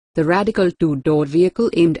the radical two-door vehicle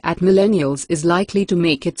aimed at millennials is likely to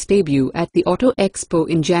make its debut at the Auto Expo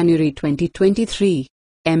in January 2023.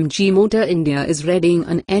 MG Motor India is readying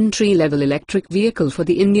an entry-level electric vehicle for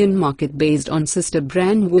the Indian market based on sister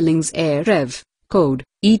brand Wulling's Air-EV, code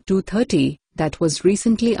E230, that was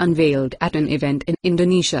recently unveiled at an event in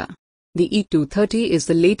Indonesia. The E230 is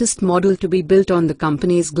the latest model to be built on the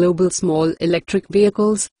company's global small electric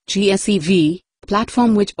vehicles (GSEV)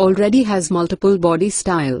 platform, which already has multiple body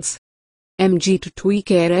styles. MG to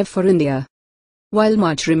tweak Air-EV for India. While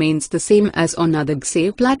much remains the same as on other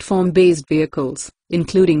GSEV platform-based vehicles,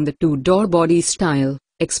 including the two-door body style,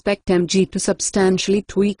 expect MG to substantially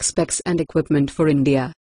tweak specs and equipment for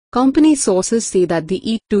India. Company sources say that the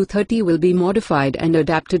E230 will be modified and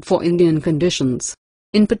adapted for Indian conditions.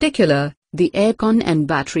 In particular, the aircon and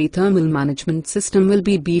battery thermal management system will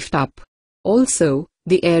be beefed up. Also,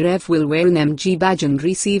 the Air-EV will wear an MG badge and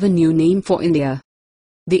receive a new name for India.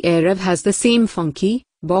 The Air-EV has the same funky,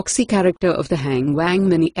 boxy character of the Hangwang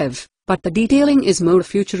Mini EV, but the detailing is more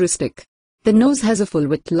futuristic. The nose has a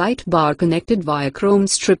full-width light bar connected via chrome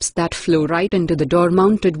strips that flow right into the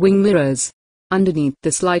door-mounted wing mirrors. Underneath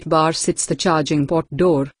this light bar sits the charging port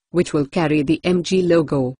door, which will carry the MG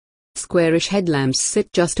logo. Squarish headlamps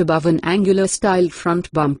sit just above an angular-styled front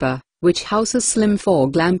bumper, which houses slim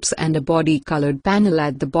fog lamps and a body-colored panel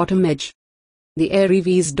at the bottom edge. The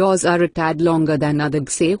Air-EV's doors are a tad longer than other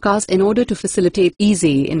GSEV cars in order to facilitate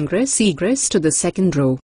easy ingress-egress to the second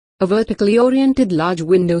row. A vertically oriented large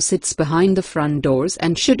window sits behind the front doors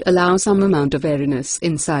and should allow some amount of airiness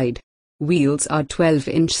inside. Wheels are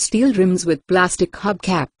 12-inch steel rims with plastic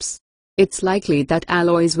hubcaps. It's likely that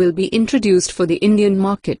alloys will be introduced for the Indian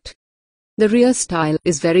market. The rear style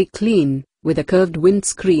is very clean, with a curved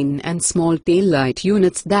windscreen and small taillight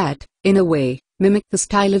units that, in a way, mimic the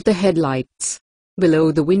style of the headlights.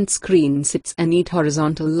 Below the windscreen sits a neat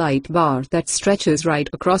horizontal light bar that stretches right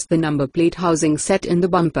across the number plate housing set in the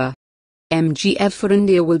bumper. MG EV for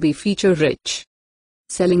India will be feature-rich.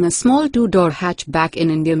 Selling a small two-door hatchback in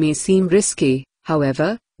India may seem risky,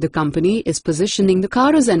 however, the company is positioning the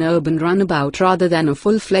car as an urban runabout rather than a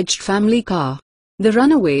full-fledged family car. The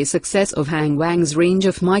runaway success of Hangwang's range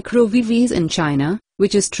of micro-EVs in China,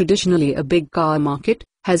 which is traditionally a big car market,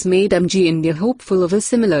 has made MG India hopeful of a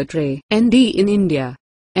similar trend in India.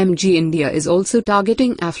 MG India is also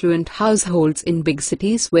targeting affluent households in big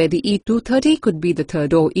cities where the E230 could be the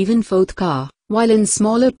third or even fourth car, while in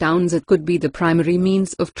smaller towns it could be the primary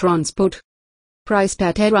means of transport. Priced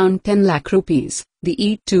at around 10 lakh rupees, the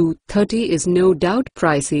E230 is no doubt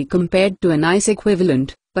pricey compared to an ICE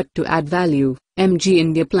equivalent, but to add value, MG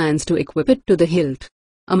India plans to equip it to the hilt.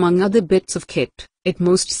 Among other bits of kit, it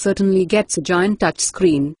most certainly gets a giant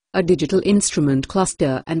touchscreen, a digital instrument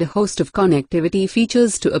cluster and a host of connectivity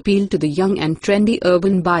features to appeal to the young and trendy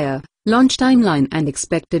urban buyer. Launch timeline and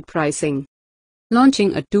expected pricing.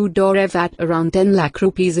 Launching a two-door EV at around 10 lakh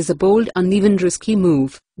rupees is a bold and even risky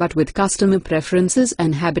move, but with customer preferences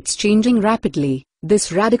and habits changing rapidly,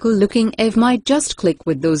 this radical-looking EV might just click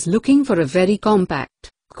with those looking for a very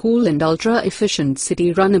compact, cool and ultra-efficient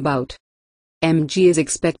city runabout. MG is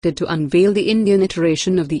expected to unveil the Indian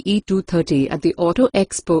iteration of the E230 at the Auto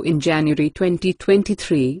Expo in January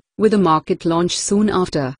 2023, with a market launch soon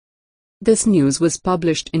after. This news was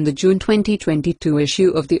published in the June 2022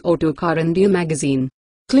 issue of the AutoCarIndia magazine.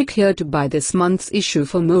 Click here to buy this month's issue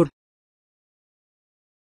for more.